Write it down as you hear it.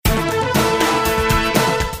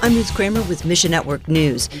I'm Ruth Kramer with Mission Network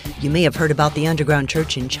News. You may have heard about the underground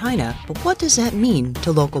church in China, but what does that mean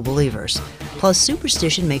to local believers? Plus,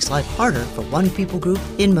 superstition makes life harder for one people group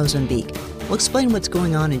in Mozambique. We'll explain what's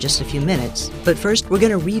going on in just a few minutes. But first, we're going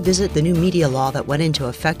to revisit the new media law that went into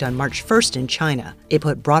effect on March 1st in China. It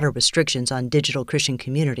put broader restrictions on digital Christian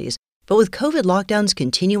communities. But with COVID lockdowns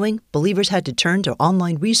continuing, believers had to turn to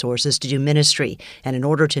online resources to do ministry. And in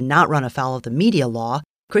order to not run afoul of the media law,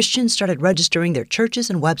 Christians started registering their churches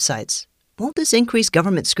and websites. Won't this increase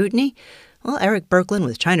government scrutiny? Well, Eric Berkland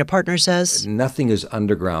with China Partners says, nothing is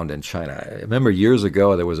underground in China. I remember years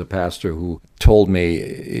ago there was a pastor who told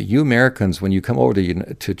me, you Americans, when you come over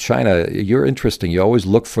to China, you're interesting. You always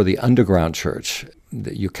look for the underground church.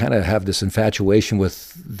 You kind of have this infatuation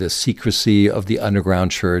with the secrecy of the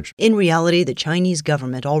underground church. In reality, the Chinese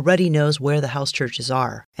government already knows where the house churches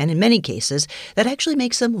are. And in many cases, that actually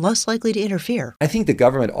makes them less likely to interfere. I think the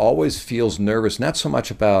government always feels nervous, not so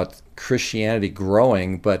much about Christianity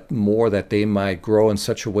growing, but more that they might grow in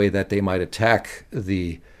such a way that they might attack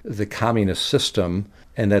the communist system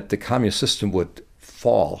and that the communist system would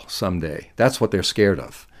fall someday. That's what they're scared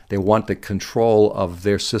of. They want the control of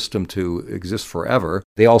their system to exist forever.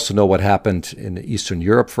 They also know what happened in Eastern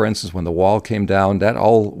Europe, for instance, when the wall came down. That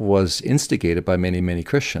all was instigated by many, many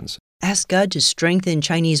Christians. Ask God to strengthen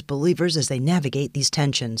Chinese believers as they navigate these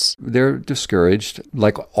tensions. They're discouraged,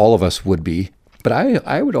 like all of us would be. But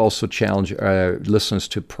I would also challenge listeners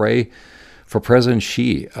to pray for President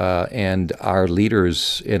Xi and our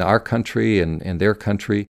leaders in our country and in their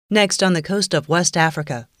country. Next, on the coast of West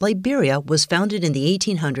Africa, Liberia was founded in the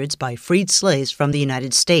 1800s by freed slaves from the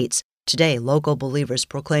United States. Today, local believers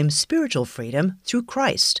proclaim spiritual freedom through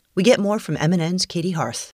Christ. We get more from MNN's Katie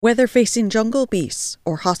Harth. Whether facing jungle beasts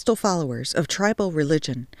or hostile followers of tribal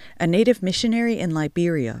religion, a native missionary in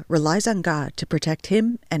Liberia relies on God to protect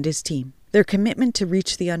him and his team. Their commitment to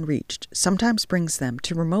reach the unreached sometimes brings them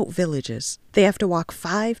to remote villages. They have to walk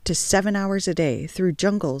 5 to 7 hours a day through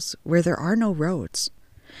jungles where there are no roads.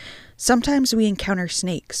 Sometimes we encounter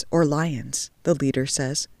snakes or lions, the leader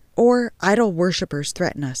says, or idol worshippers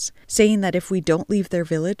threaten us, saying that if we don't leave their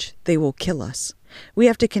village, they will kill us. We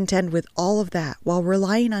have to contend with all of that while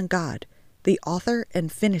relying on God, the author and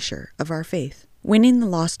finisher of our faith. Winning the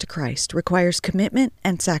lost to Christ requires commitment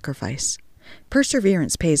and sacrifice.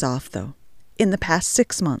 Perseverance pays off, though. In the past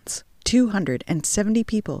 6 months, 270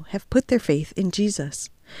 people have put their faith in Jesus.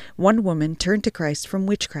 One woman turned to Christ from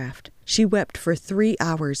witchcraft. She wept for 3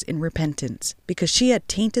 hours in repentance because she had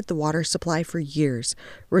tainted the water supply for years,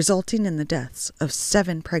 resulting in the deaths of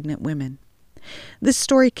 7 pregnant women. This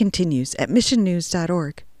story continues at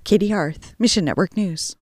missionnews.org. Katie Harth, Mission Network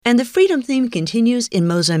News. And the freedom theme continues in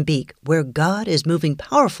Mozambique, where God is moving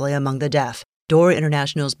powerfully among the deaf. Door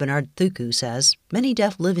International's Bernard Thuku says many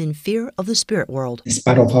deaf live in fear of the spirit world. It's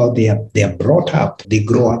part of how they are brought up. They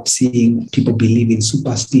grow up seeing people believe in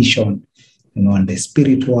superstition, in the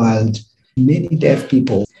spirit world. Many deaf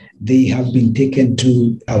people, they have been taken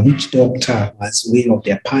to a witch doctor as way of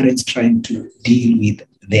their parents trying to deal with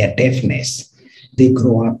their deafness. They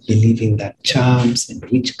grow up believing that charms and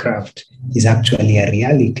witchcraft is actually a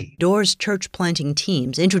reality. Door's church planting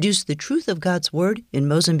teams introduce the truth of God's word in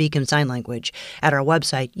Mozambican Sign Language. At our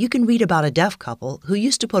website, you can read about a deaf couple who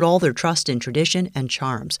used to put all their trust in tradition and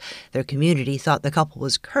charms. Their community thought the couple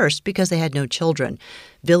was cursed because they had no children.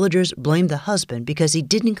 Villagers blamed the husband because he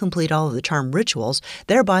didn't complete all of the charm rituals,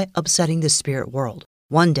 thereby upsetting the spirit world.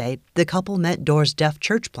 One day, the couple met Door's deaf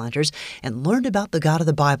church planters and learned about the God of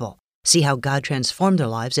the Bible. See how God transformed their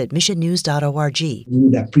lives at missionnews.org. We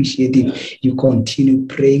would appreciate if you continue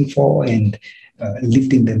praying for and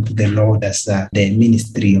lifting them to the Lord as the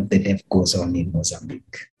ministry of the deaf goes on in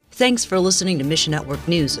Mozambique. Thanks for listening to Mission Network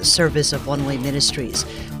News, a service of One Way Ministries.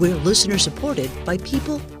 We're listener-supported by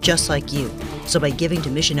people just like you. So by giving to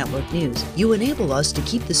Mission Network News, you enable us to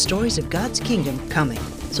keep the stories of God's kingdom coming.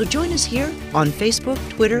 So join us here on Facebook,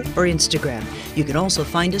 Twitter, or Instagram. You can also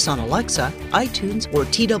find us on Alexa, iTunes, or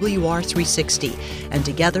TWR360. And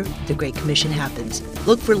together, the Great Commission happens.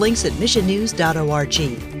 Look for links at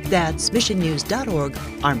missionnews.org. That's missionnews.org.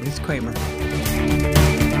 I'm Ruth Kramer.